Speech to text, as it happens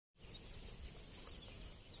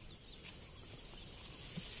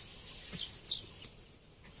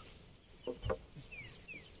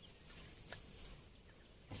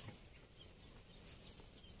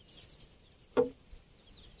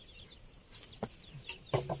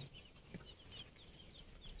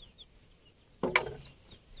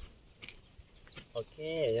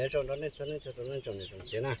nhớ trong đó nên cho nên cho nó trồng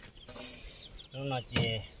chế nè nó là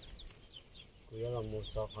gì cũng là một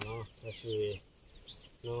số của nó là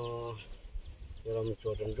nó giờ làm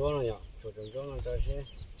chỗ trồng gió nó nhở chỗ trồng gió nó cho chứ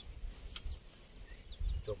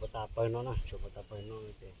chỗ bắt tạp bay nó nè chỗ bắt tạp bay nó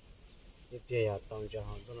thì cái kia à tao cho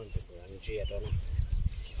họ nó được ăn chia đó nè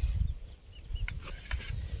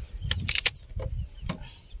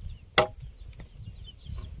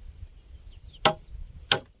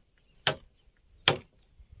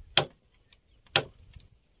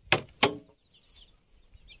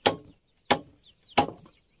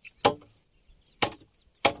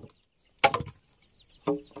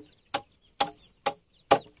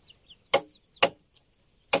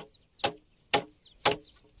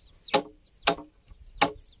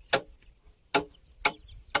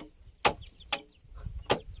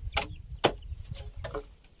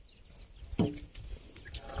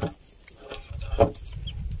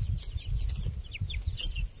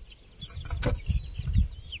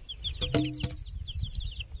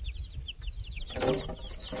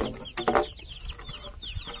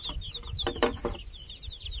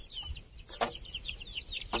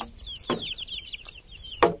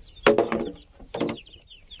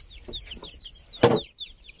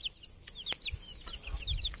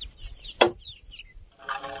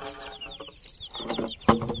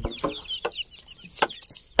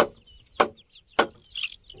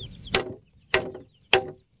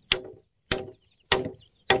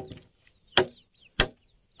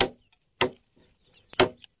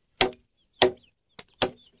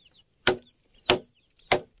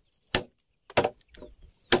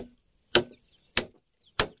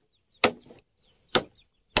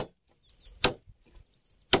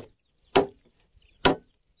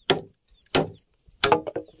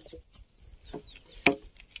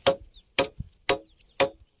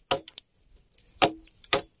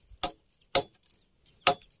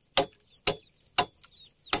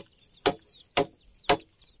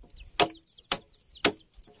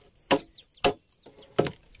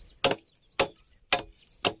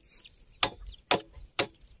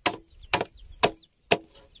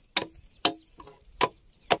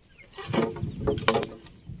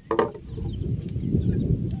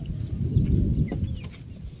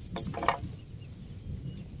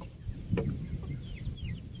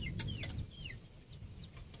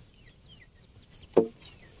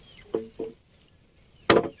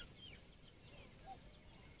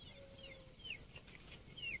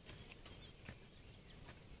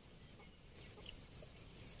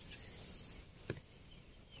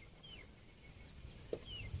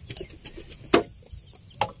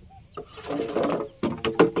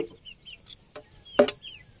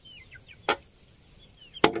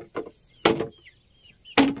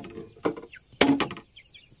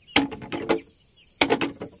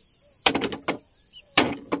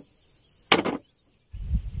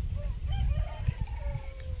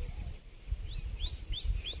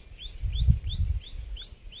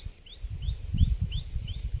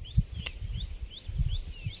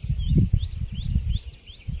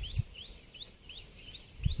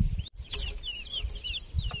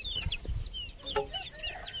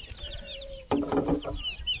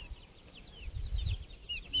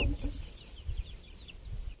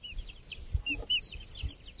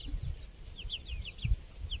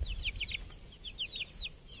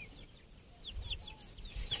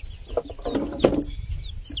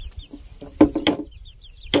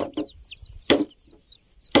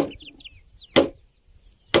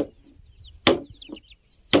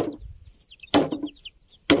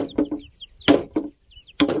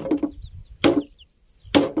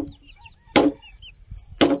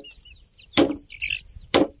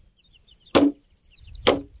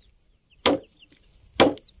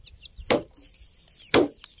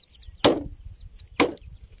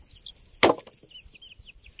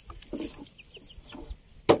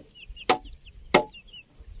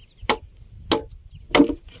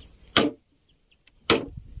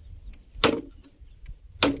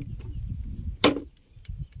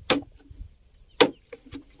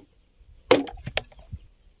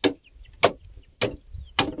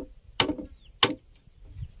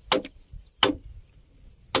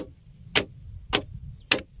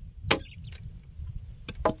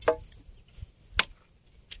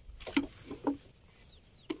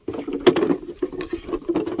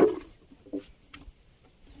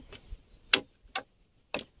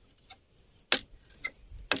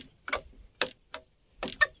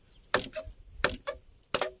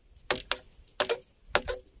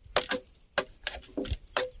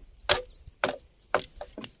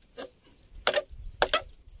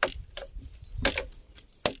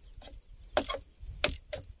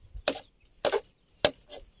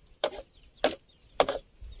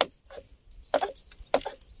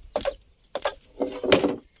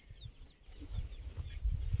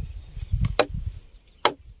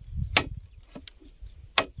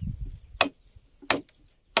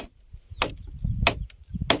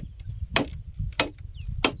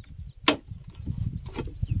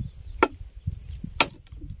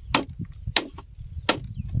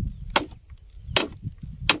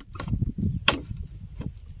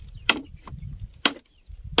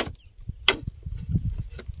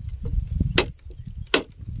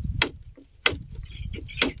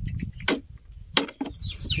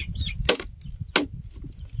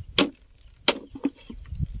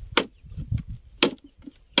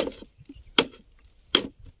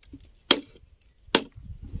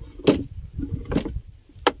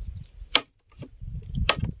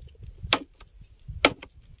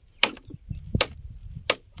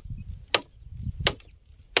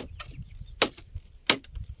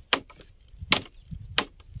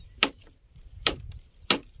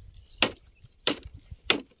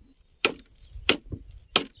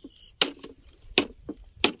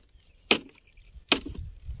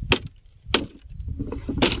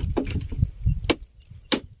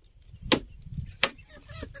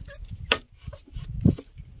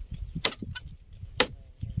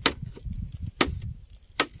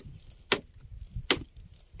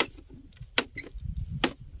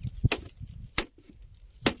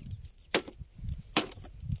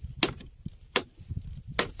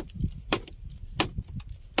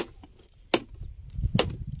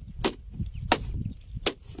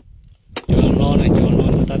lo này cho nó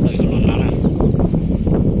ta tự lo nó nè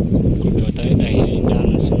cho tới đây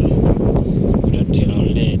đang xuống rất thì nó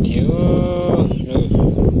lệ thiếu rồi rất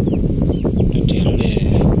thì nó lệ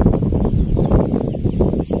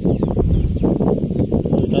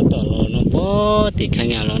ta tự lo nó bó thì khang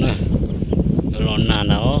nhà nó nè lo nà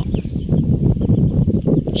nó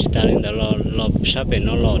ta lên đó lo sắp về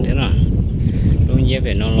nó lo thế nào luôn dễ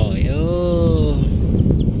về nó lo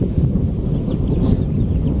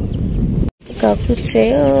cà phê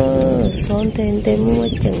chế son tên tên mua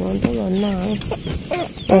chẳng ngon tới lo nào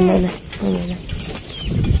này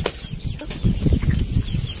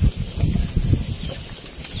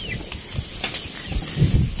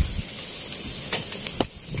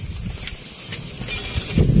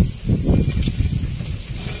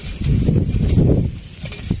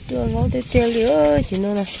lô tê tê liễu chỉ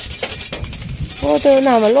nó này ô tôi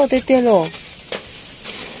nào mà lô tê tê rồi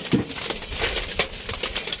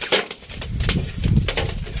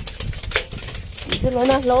chứ lô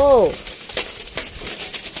nào lô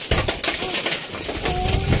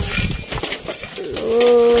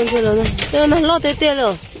chứ nó lô tê tê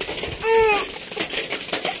rồi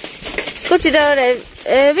có chỉ đâu để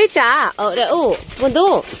viết trả ở đây buồn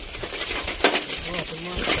tu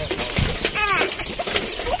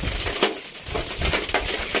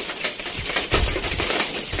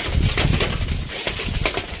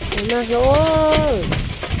nó rồi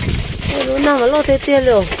nào mà lo tê tê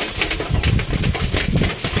rồi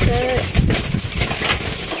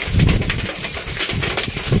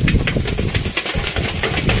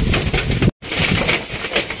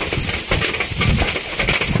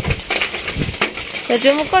để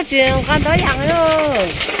chúng một có chuyện con tới dặn rồi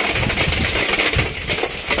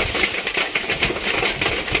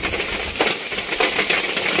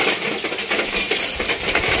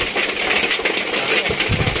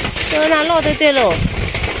cho nó lo tê tê rồi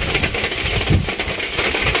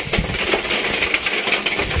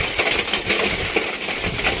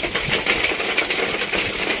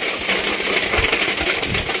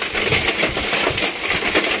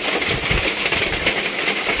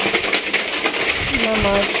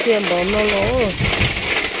mà chuyện bỏ nó lỗ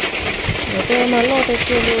rồi tôi mà lo tê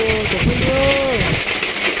tê rồi thì không vô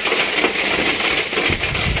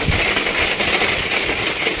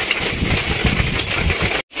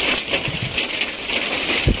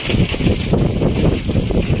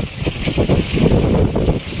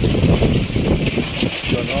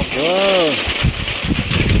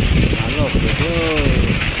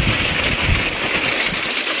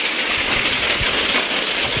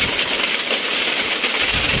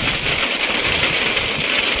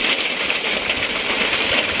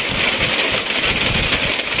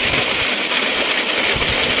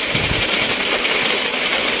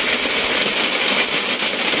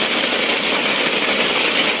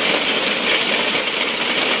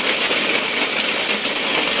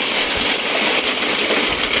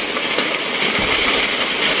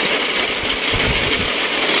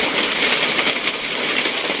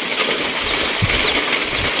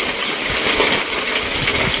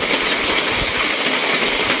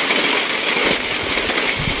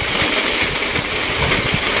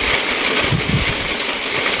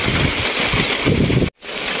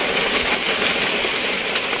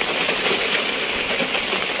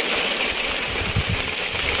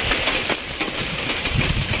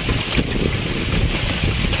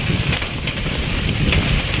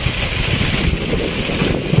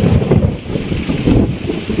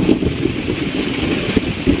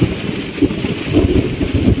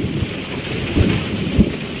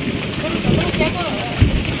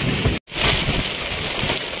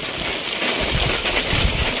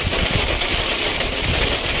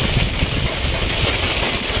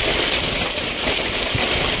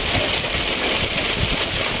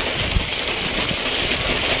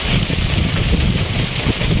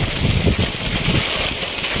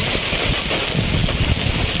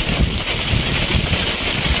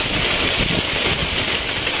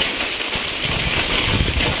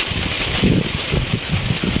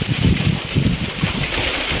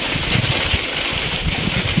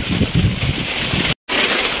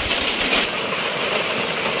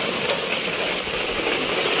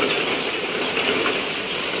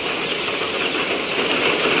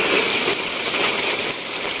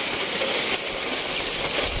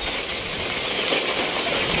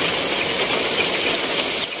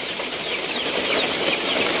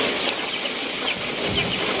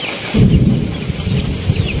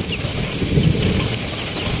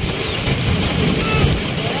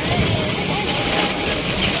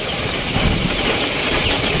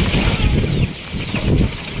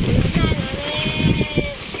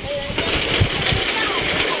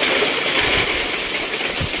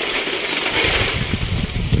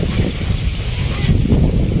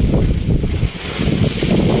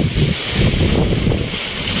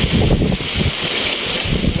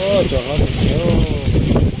cho nó nhiều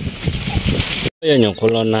bây giờ nhổ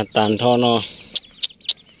con lợn tàn thọ nó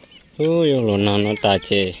giờ lợn nó tàn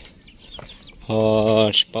chê họ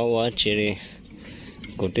bảo quá chê đi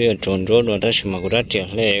cụ tiêu trộn rốt rồi ta chỉ mà cụ đã triệt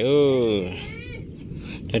lệ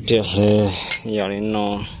đã triệt lệ giờ đến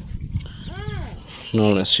nó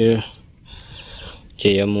là xưa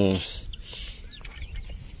chỉ ở mù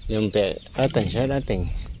nhưng bé đã tỉnh sẽ đã tỉnh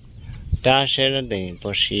cha sẽ đã tỉnh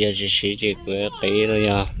bác sĩ chỉ cái rồi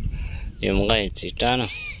ya nhưng mà cái chỉ cha nó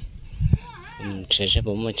sẽ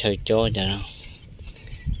bố mà chơi cho nó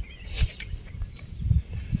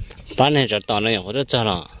bán này cho tao nó có được cho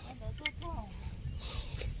nó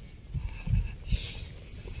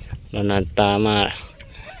là ta mà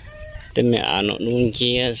tên mẹ nó nuôi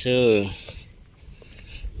chia sư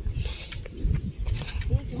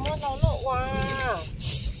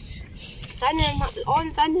cái này mà on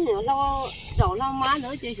cái này lo đổ lo má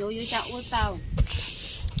nữa chơi chỗ vô chợ ô tàu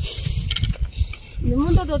nếu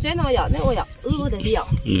muốn đâu chế nào vậy nếu vậy để đi vậy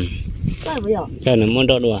cái bây giờ cái này muốn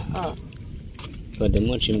đâu đùa rồi để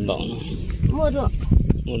mua chim bóng mua được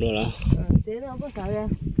là thế nào có sợ ra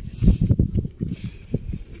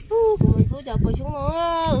mình cứ chợ bò xuống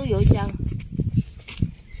nó vậy chăng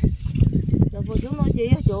chợ bò xuống nó chỉ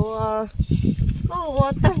ở chỗ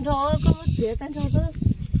có tan rồi có chuyện tan rồi thôi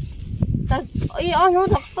ý ăn nó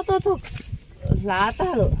thật lạ ta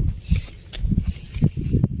rồi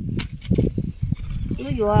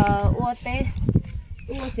ví dụ ô té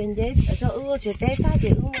ô chuyện đấy cho ô chuyện té ta gì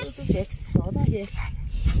ô chuyện số ta gì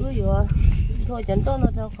ví dụ thôi chuyện tôi nó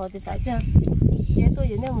theo khỏi thì tại sao chứ tôi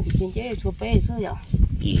giờ nếu mà chuyện đấy chụp bé sao vậy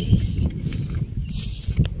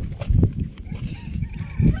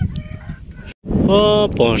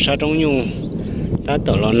bỏ sa trong nhung ta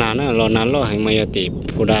tổ lo nán lo hành mày thì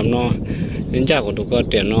phù đam nó đến cha của tụi con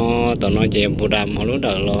tiền nó tổ nó chỉ phù đam họ lúc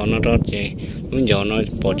đầu lo nó rót chỉ lúc giờ nó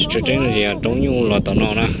bỏ chút chút nó gì trong nhung lo tổ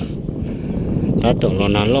nó ra ta tổ lo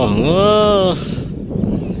nán lo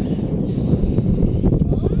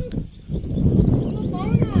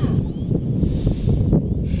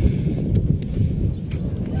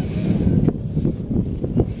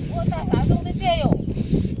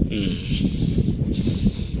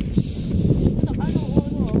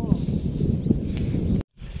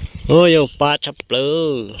ôi yo ba chập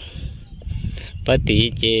lư ba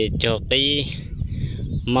tí chỉ cho cái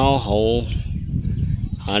mau hậu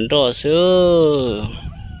hẳn rõ xưa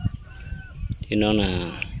thì nó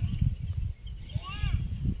là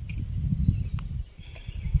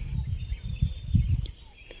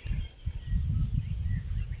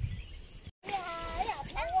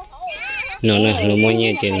nó mua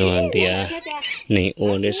nhiều tiền rồi thì này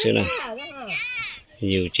ô đấy xưa nào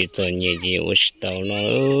dù chỉ tao nhiều gì ở tàu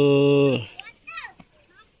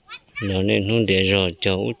nó nên không để rồi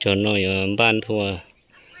cho nó ban thua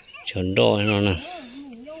cho đo nó nè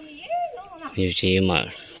dù chỉ mà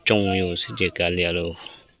trông dù sẽ chỉ cả liền luôn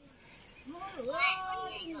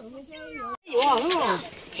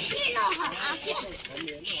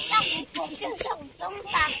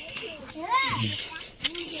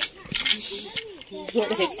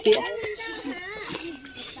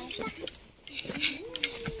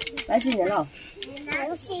Đấy xin nhớ nào.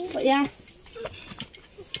 Vậy à.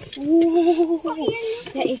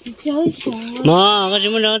 Vậy thì chơi sao? Mà cái gì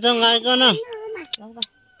mà đâu tao ngay con nào.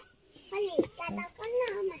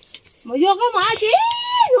 Mà vô có mà chứ.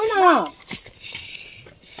 Nữa nào.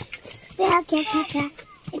 Kìa.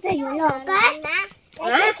 Cái vô lò cá. Hả? Vô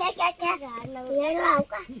lò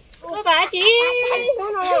cá. Có bà chị.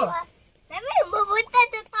 Nữa nào. Để mấy đứa bữa tới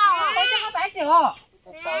tôi to. Có cho có bà chưa?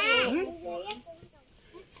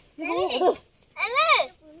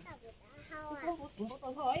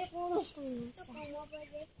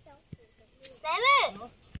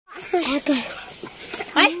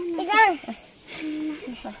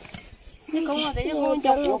 Chứ con mà để cho con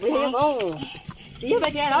chồng một cái con. Chỉ với bà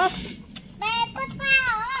che đó. Bé có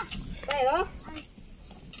tao hả? Đây đó.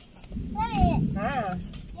 À.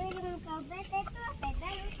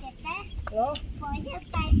 Đó.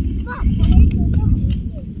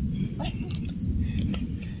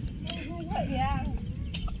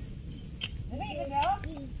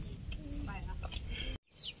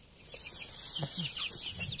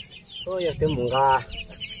 tôi giờ cái mùng gà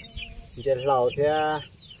giờ lẩu thì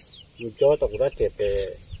mình cho tao cũng đã chết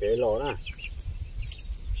cái lẩu nè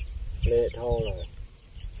lệ thâu rồi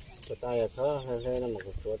cho ta giờ sớ hay là một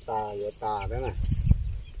cái chỗ ta đấy này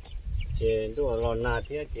trên đua lòn nà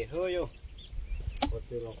thì chỉ hơi vô có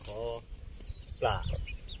từ nó khó lạ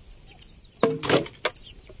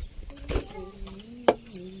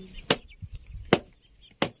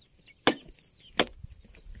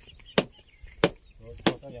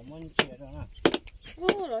tao giờ muốn chia đó nè. Ô,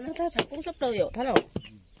 nó ta chắc cũng sắp rồi hiểu thế nào.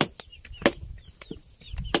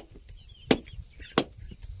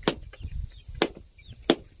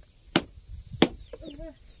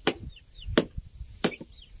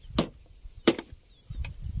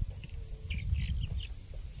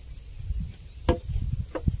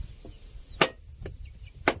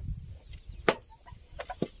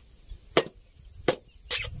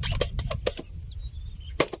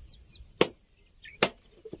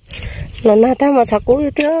 Lần nào ta mà chả cú như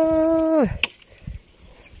thế,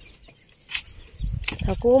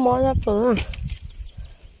 chả cú mó ra bờ.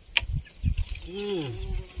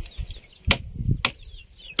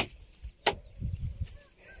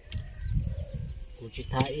 Cú chỉ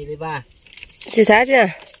thái đi ba. Chỉ thái chứ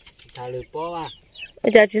à? Thái lưỡi bò à? Ở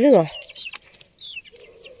nhà chỉ lưỡi à?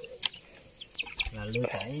 Là lưỡi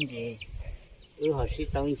thái gì? Họ sẽ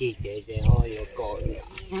tông gì để họ có cội.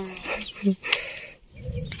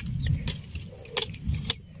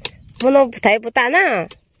 Nó thấy bút tàn à?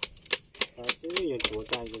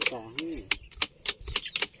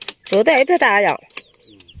 Chỗ đấy phải tàn à?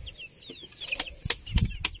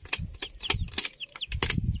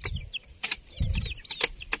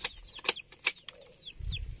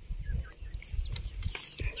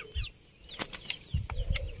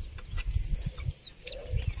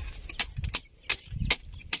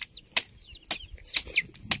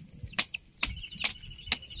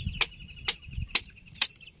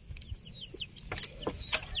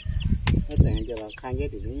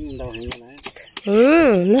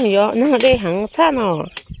 Nó đây hàng than nó.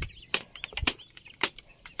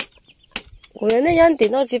 Của nó nhân thì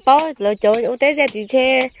nó chỉ bao là cho ô té xe thì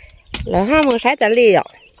xe là 20 thái trả lì ạ.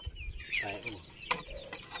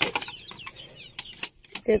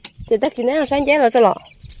 Thì tất cả nó sáng chế là sao lọ?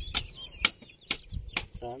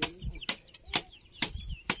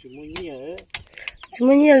 Chỉ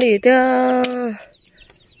muốn nhiều lì thì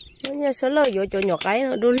nó nhiều số lời vô cho nhỏ cái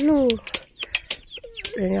nó đốn luôn.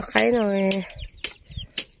 Rồi nhỏ cái rồi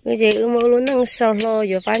cái gì ư mơ luôn năng sao lo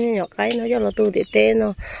giờ phá nhỏ cái nó cho là tu thì tên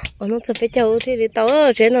nó nó sẽ phải châu thì tao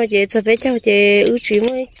ở trên nó chỉ sẽ phải châu chỉ ư chỉ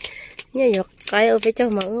mới nhỏ cái ở phải châu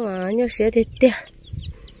mà nhỏ xíu thì tiếc.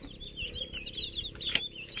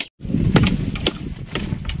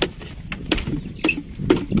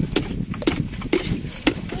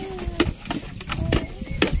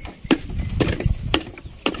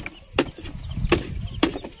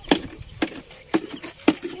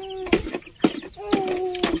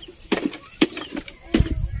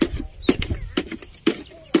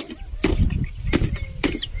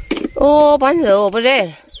 Ô, bán rượu bao giờ?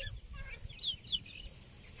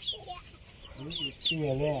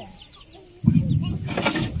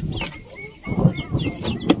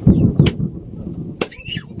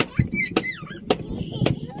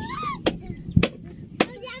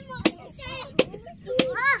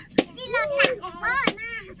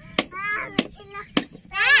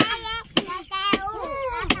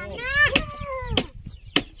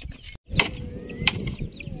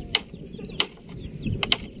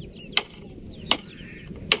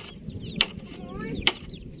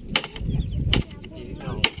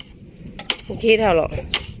 Khi thảo lọ,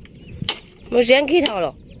 mới sáng khi thảo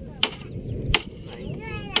lọ.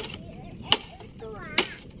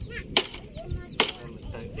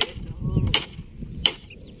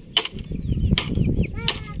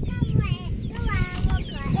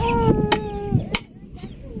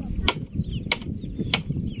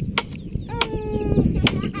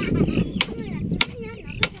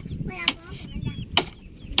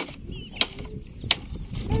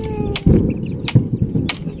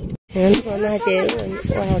 Nó na chế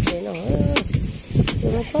vào chế nó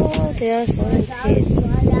to thì số này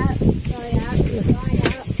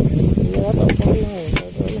chế nó to con này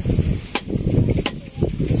rồi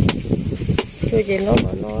chui chế nó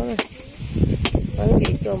bỏ nó này ăn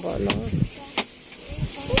gì cho bỏ nó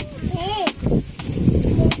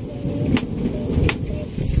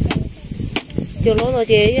cho nó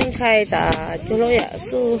chế em xay trả cho nó giả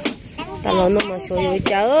su ta nó mà số yếu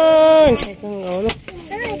cháo xay con ngấu nó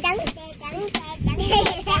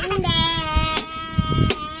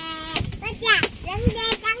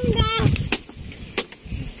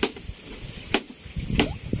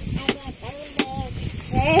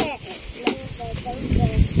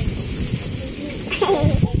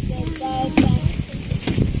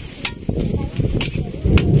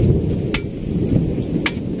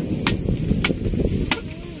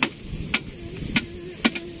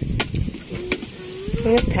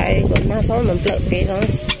thầy còn na số mình lợn kỹ thôi.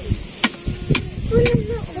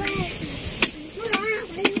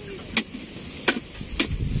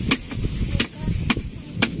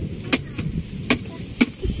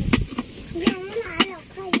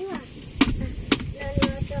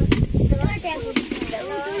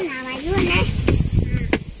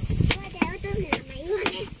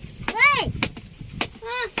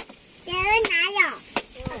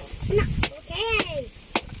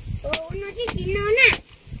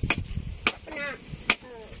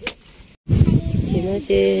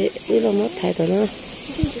 这你老母抬到呢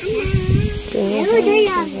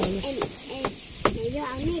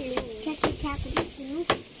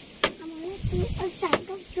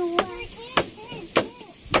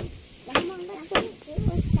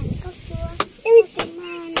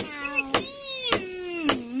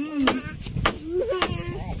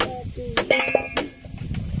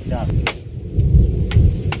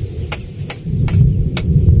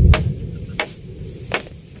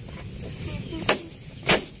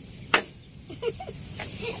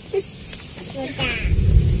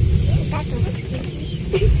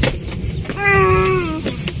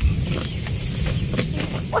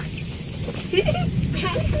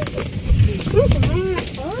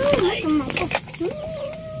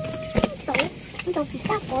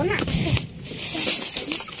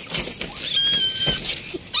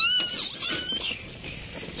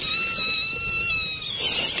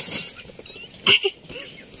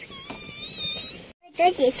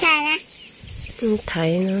？Tôi chỉ xài nè.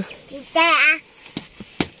 Thấy nữa. Chị xài à?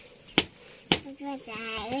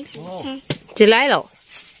 Chị lấy rồi.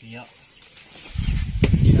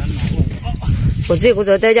 Của chị của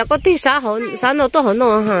tôi giờ có tí sáng nó tốt hơn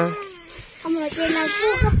nữa hả? Không có chị nào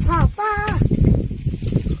cũng có phở bò.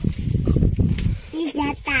 Đi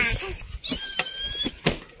ra tà.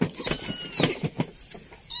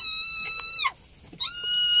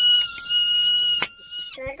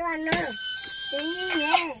 Rồi đó nữa.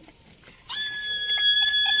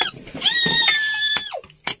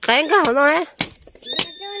 Cái hồn nó đấy.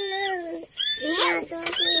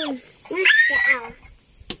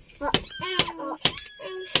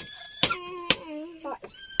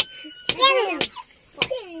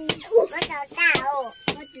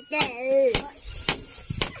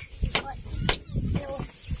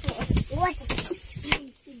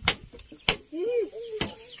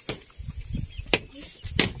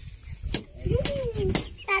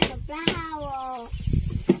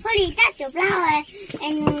 Holi ta chụp lao rồi,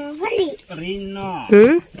 em Holi. Rino.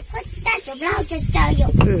 Ta chụp lao cho chơi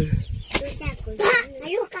dụng.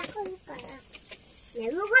 Mày lúc cá không có.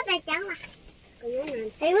 Mày lúc có tay trắng mà.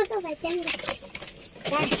 Thấy lúc có tay trắng rồi.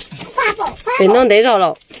 Đây, pha bộ. Để nó để rồi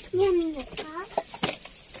rồi. Nha mình phải có.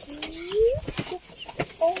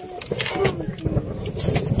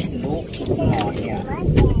 Lúc ngồi nha.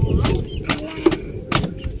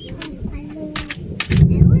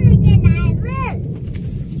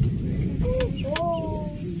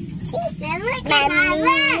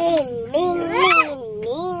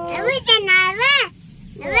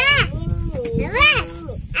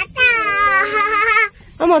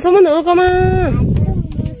 Mà sao mà nữa cơ mà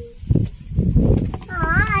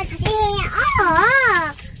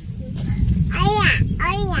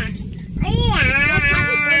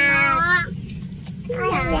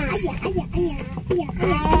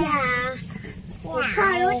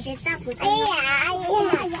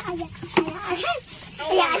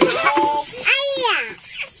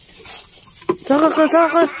sao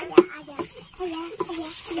cơ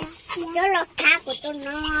chỗ lọt tha của tôi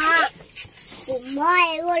nó cùng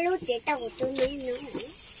mời vô lúc chế tao của tôi nữa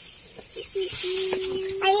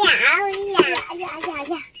ai dạ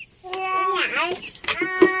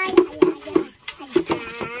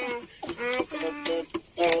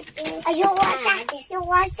vô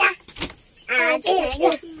quá xa chứ này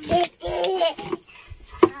được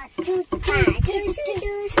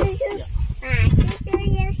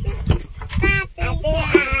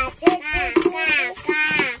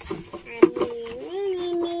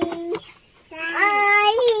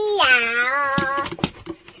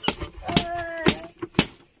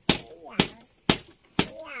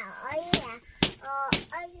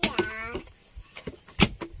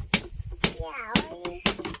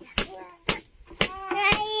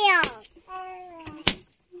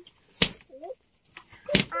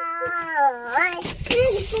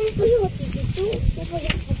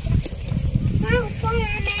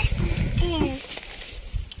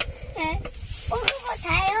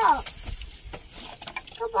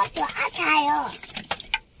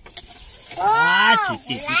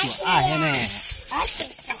chị thế này.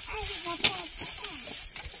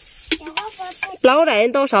 Lâu đấy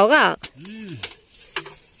anh tô sáu cả.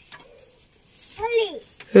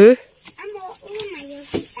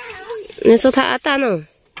 Nên số thả tan rồi.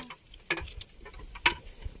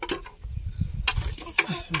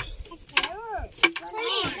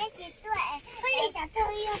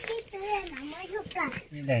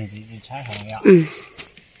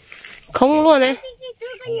 Không luôn đấy.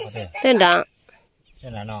 Tên đã.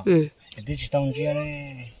 Tên là nó. Đi chỉ tông chia đấy.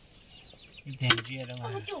 Đi tiền chia đâu mà.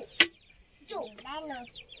 Chủ đây rồi.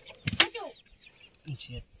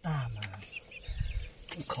 Chia ta mà.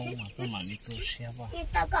 không mà tôi mà đi tôi xe vào Đi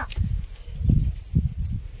tao có.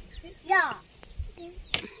 Dạ.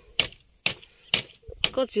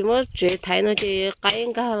 có chỉ mới chế thấy nó chỉ cái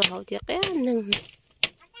là họ chỉ cái nâng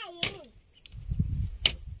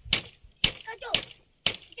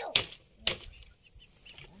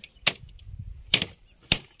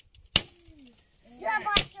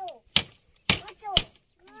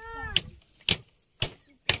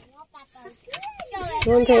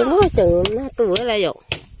xuân thế mới chừng nó tuổi là vậy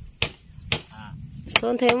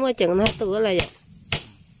xuân thế mới chừng nó tuổi là vậy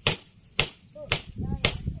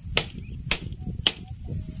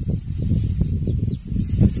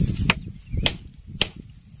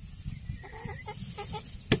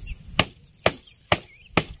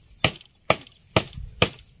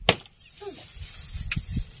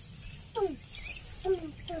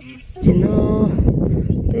chỉ nó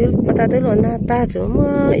tới luôn ta chỗ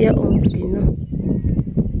mà yêu ông thì nó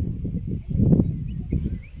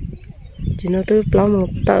chỉ nó tới bao một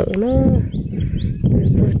tờ nó tới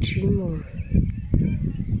cho chín mà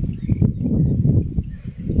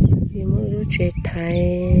vì mới đứa trẻ thái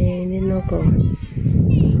nên nó còn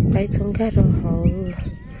cái trong cái rồi họ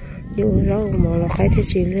dù rau mà là cái thì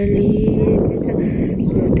chỉ lấy li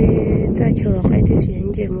rồi thế ra chờ là cái thì chỉ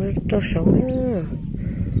anh chị mới cho sống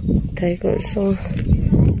thấy cỡ xong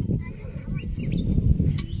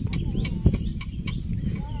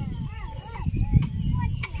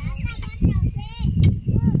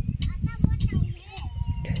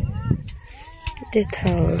để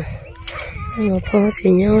thảo mà phô chỉ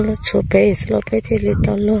nhau là số bé thì lấy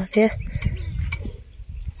tao lo thế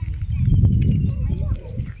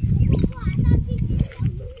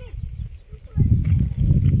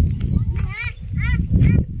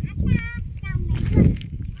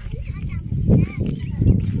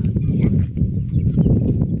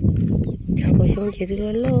chào bố xong chỉ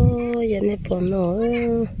được lo giờ này bỏ nó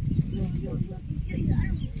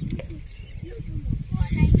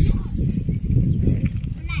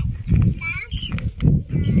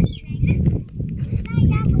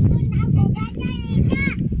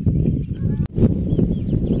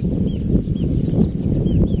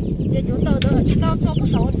做不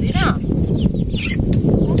熟鸡了，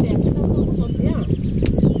那边知道做不熟鸡啊？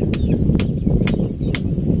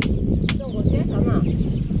做我先生啊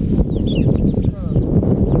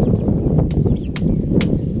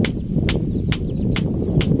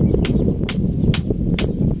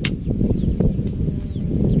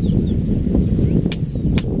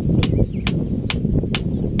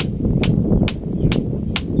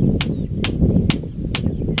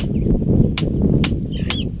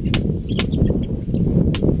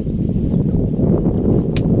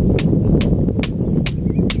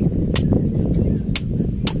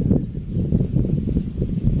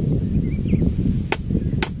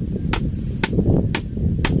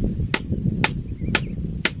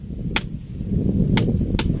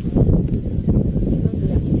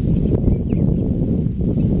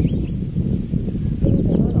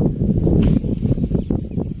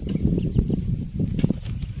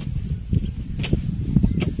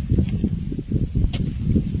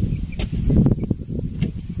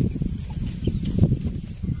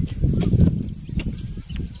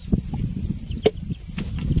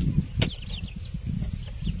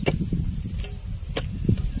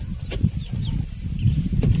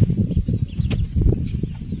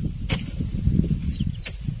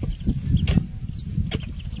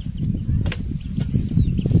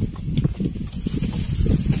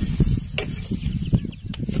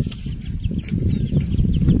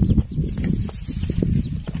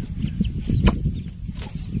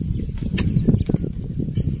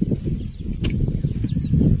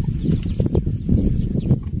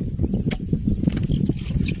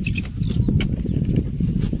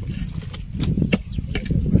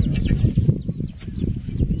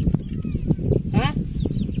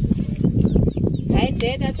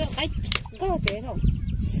，chế ra cho cách có chế không?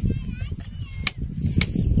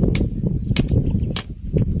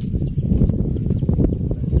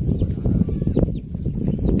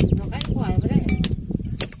 Nó cách khỏi vào đây.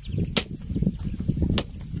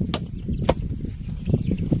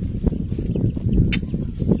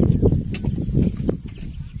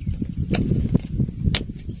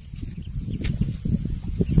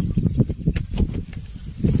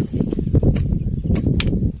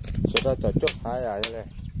 Sudah cocok saya ini.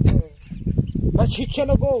 Masih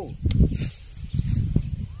sana go.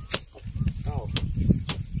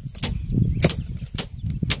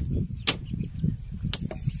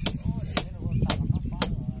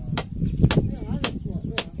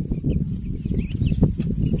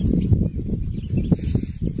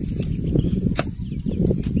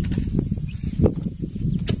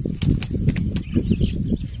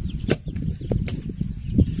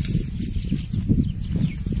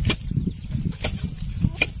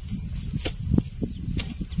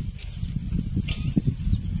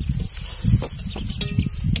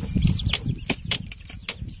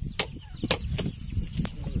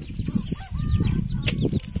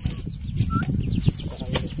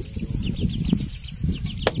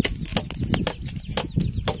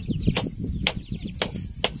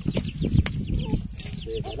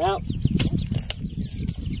 Đâu.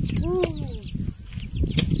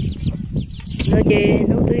 Nó chơi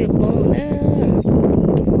nó tươi bông nữa,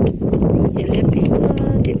 chơi lép đi quá,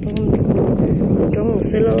 thì bông trong một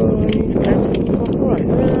silo cả chúng có quả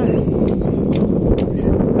nữa,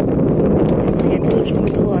 chơi tôi chúng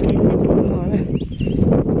tôi ăn lên bông nó nè,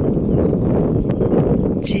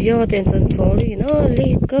 chỉ do tiền dân số thì nó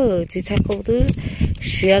lấy cơ chỉ chắc câu thứ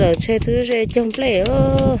xé là chơi thứ chơi trong plei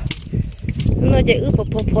nó chạy ướp bọc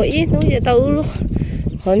ít nó chạy tao luôn,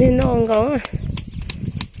 họ nên nó ăn có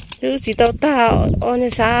chứ chỉ tao tao on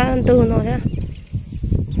xa từ nó nhá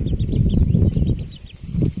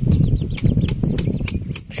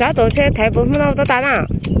sao tổ xe thấy bốn nào tao tán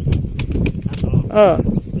à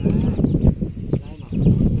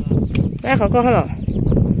đây khó con hả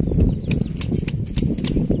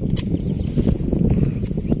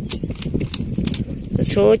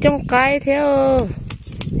số trong cái theo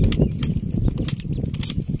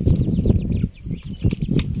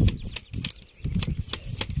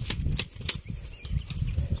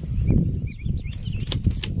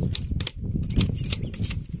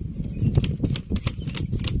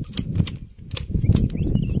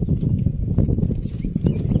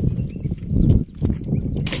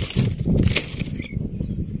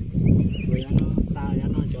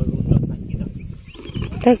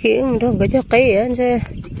ta kia mình không có cho cây anh xem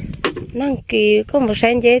năng kỳ có một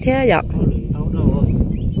sen dễ thế vậy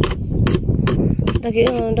ta kia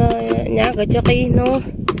đó nhà có cho cây nó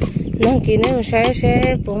năng kỳ nếu mà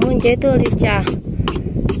sẽ cũng muốn dễ tôi đi chả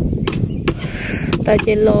ta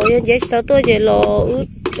chỉ lo dễ tao tôi chỉ lo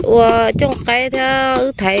ướt trong cây thế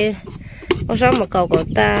ướt thầy ở sao mà cầu của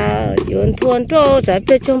ta chuyển thuần cho giải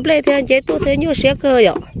quyết trong plei thế dễ tôi thế nhiều xe cơ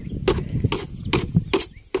vậy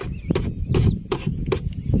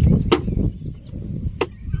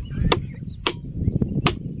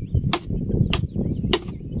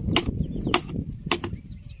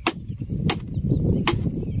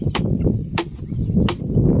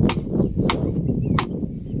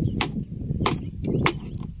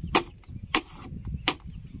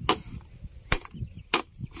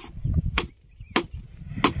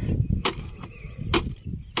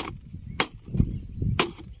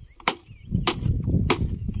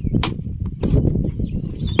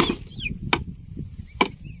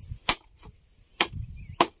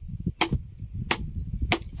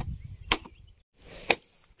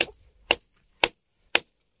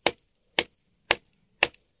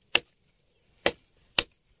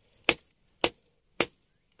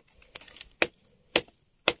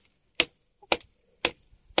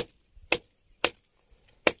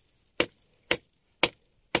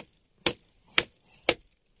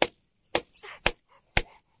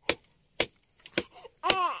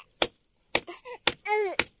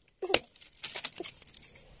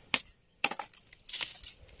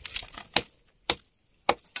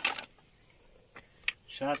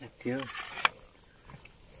Sao thì kêu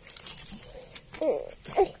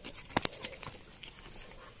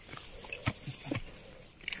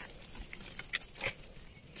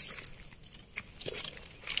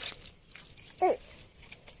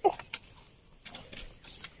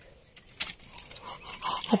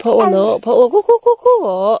phô nó phô cú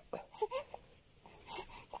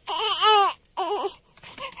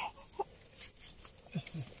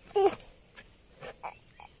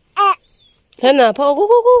thế nào phô cú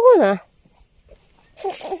nè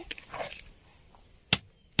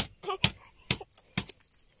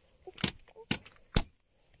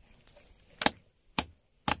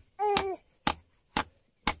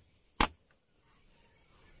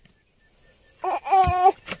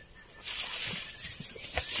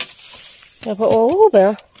phô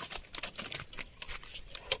bè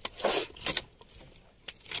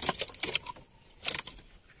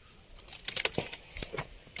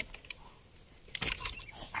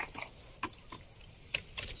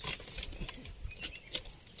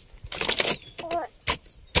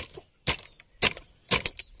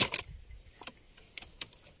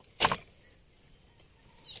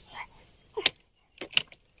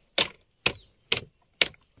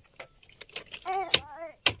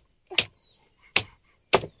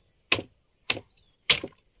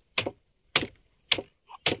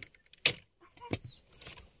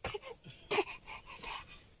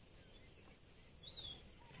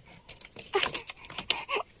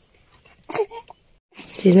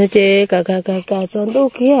thì nó chơi cả chọn đâu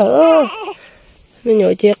kia mình nhỏ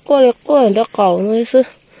chơi qua nó cầu nó xứ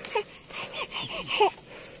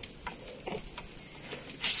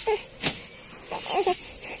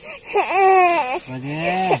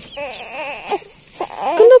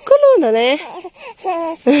cứ luôn nè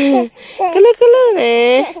cái lư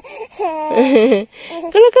nè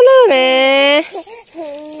Cái lơ nè.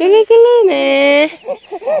 Cái lơ nè.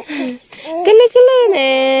 Cái lơ nè.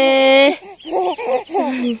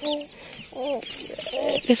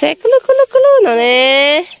 Cái xe cái lơ nào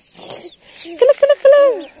nè. Cái lơ cái lơ.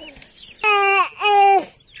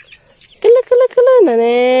 Cái lơ nào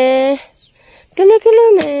nè. Cái lơ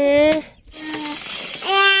nè.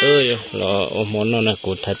 ơi là món nó là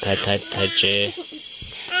của thay chế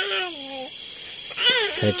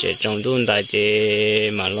trong đun đại chế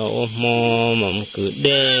mà nó mò mà cứ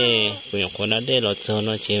đê cũng có nó đê là cho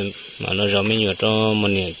nó chế mà nó rồi mình nhiều cho một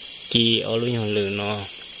nửa chi ở lúc nhau lừa nó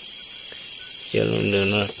chế lừa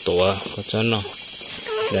nó tổ có cho nó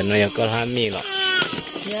để nó có hai mi là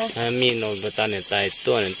hai mi nó bữa ta này tay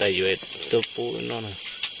tua này tay dưới tua pu nó này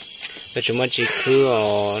cái chúng mà chỉ cứ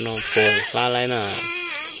nó phô phá lại nè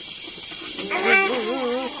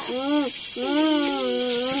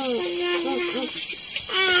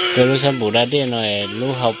cái lúc sau bù ra đi này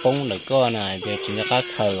lúc học bông được con này thì chỉ là các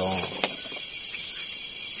khởi rồi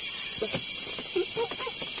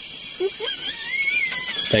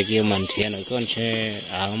tại kia mình thiệt nữa con chơi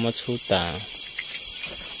áo mà chú ta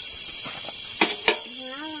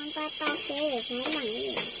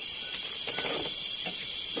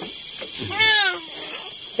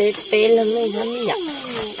tê lên lên hắn nhặt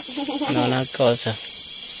nó có sao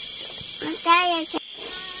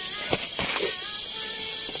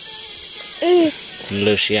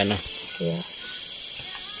lừa xe nó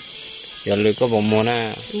giờ lừa có bông mò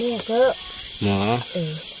na mua cơ mò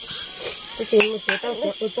cái gì một số tao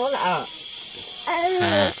sẽ chó là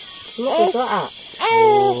một chó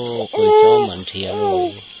ô con chó mình thiệt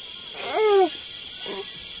rồi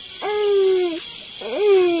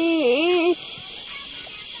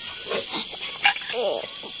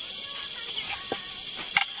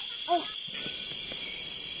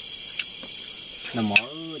nó mỏ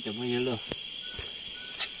chụp bao nhiêu luôn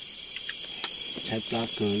sai pla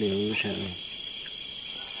cường liệu sợ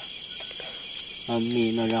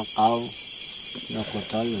mi nó ra cao nó có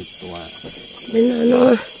to lửa tua bên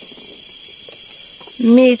nó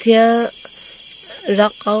mi thì ra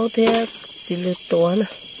cao thì chỉ lửa tua nè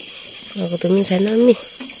rồi có tụi mình xài nó mi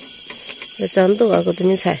rồi chọn tua có tụi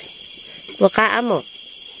mình xài và cá mà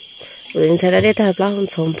tụi mình xài ra đây thay pla không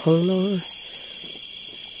sống phong đâu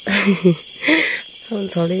không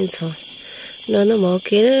xò lên xò nó mỏ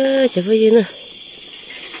kia đó chả phải gì nữa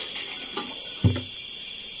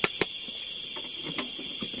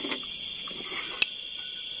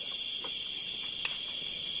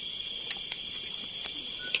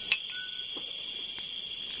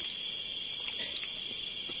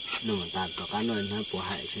nó mà ta có cái nơi nó bổ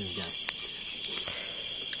hại chứ giờ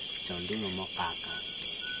chọn đúng là mỏ cả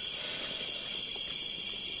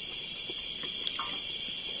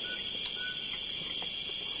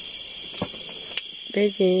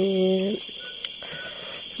bây giờ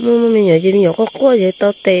mình nhỏ gì mình nhỏ có gì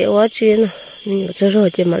tao tệ quá chứ mình nhỏ cho rồi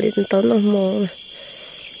chứ mà lên tao nó mò